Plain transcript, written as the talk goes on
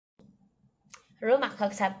Rửa mặt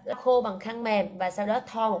thật sạch khô bằng khăn mềm và sau đó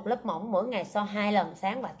thoa một lớp mỏng mỗi ngày, xoa 2 lần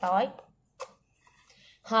sáng và tối.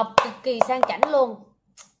 Hộp cực kỳ sang chảnh luôn,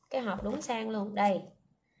 cái hộp đúng sang luôn. Đây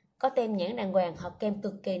có tem nhãn đàng hoàng, hộp kem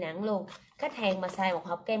cực kỳ nặng luôn. Khách hàng mà xài một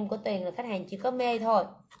hộp kem của Tuyền là khách hàng chỉ có mê thôi.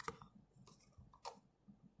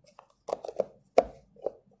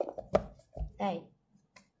 Đây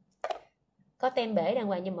có tem bể đàng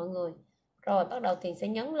hoàng nha mọi người. Rồi bắt đầu Tuyền sẽ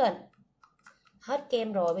nhấn lên. Hết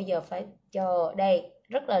kem rồi, bây giờ phải chờ. Đây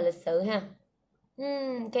rất là lịch sự ha.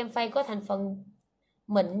 Kem phay có thành phần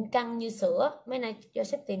mịn căng như sữa. Mấy này cho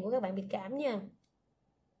xếp tiền của các bạn bị cảm nha.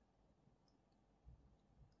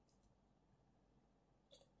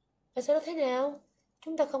 Và sau đó thế nào?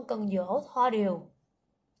 Chúng ta không cần dỗ, thoa đều.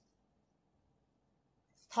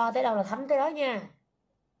 Thoa tới đâu là thấm tới đó nha.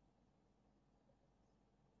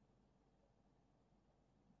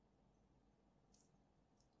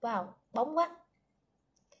 Wow, bóng quá.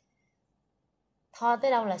 Thoa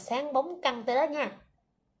tới đâu là sáng bóng căng tới đó nha.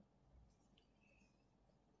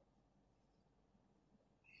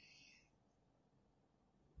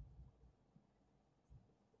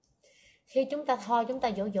 Khi chúng ta thoa, chúng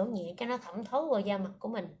ta dỗ nhẹ cho nó thẩm thấu vào da mặt của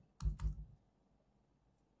mình.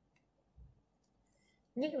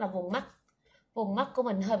 Nhất là vùng mắt. Vùng mắt của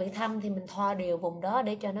mình hơi bị thâm thì mình thoa đều vùng đó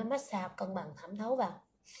để cho nó massage cân bằng thẩm thấu vào.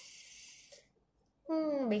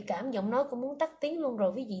 Bị cảm giọng nói cũng muốn tắt tiếng luôn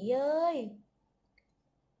rồi quý vị ơi.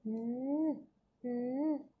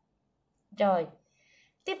 Rồi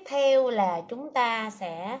tiếp theo là chúng ta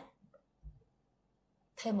sẽ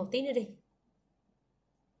thêm một tí nữa đi.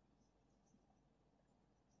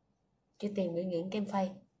 Chị Tiền bị nghiện kem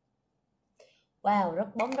phay. Wow,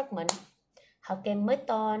 rất bóng rất mịn. Hộp kem mới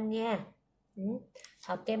to nha.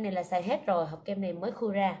 Hộp kem này là xài hết rồi, hộp kem này mới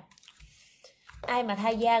khui ra. Ai mà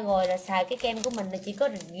thay da rồi là xài cái kem của mình là chỉ có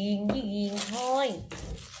ghiền với ghiền thôi.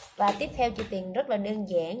 Và tiếp theo chị Tiền rất là đơn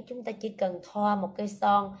giản, chúng ta chỉ cần thoa một cây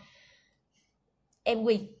son em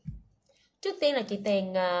quy. Trước tiên là chị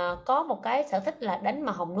Tiền có một cái sở thích là đánh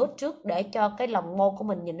màu hồng nút trước để cho cái lòng môi của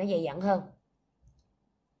mình nhìn nó dày dặn hơn.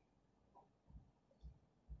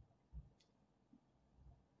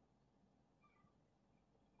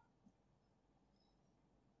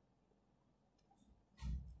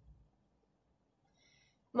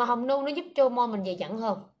 Màu hồng nung nó giúp cho môi mình dày dặn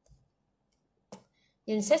hơn,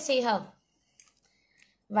 nhìn sexy hơn.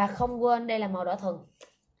 Và không quên đây là màu đỏ thuần.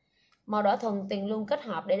 Màu đỏ thuần Tiền luôn kết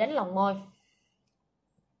hợp để đánh lòng môi.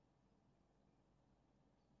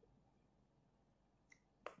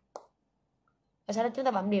 Và sau đó chúng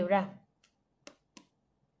ta bặm đều ra.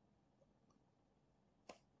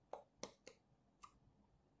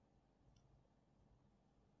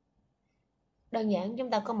 Đơn giản chúng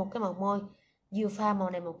ta có một cái màu môi vừa pha màu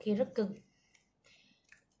này màu kia rất cưng.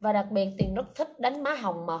 Và đặc biệt Tiền rất thích đánh má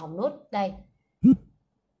hồng màu hồng nút. Đây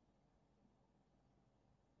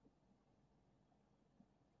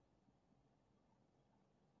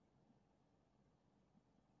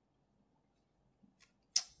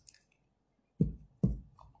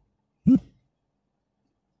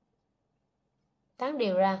tán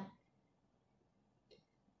đều ra.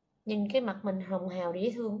 Nhìn cái mặt mình hồng hào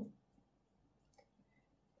dễ thương.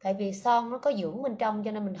 Tại vì son nó có dưỡng bên trong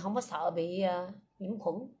cho nên mình không có sợ bị nhiễm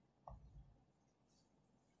khuẩn.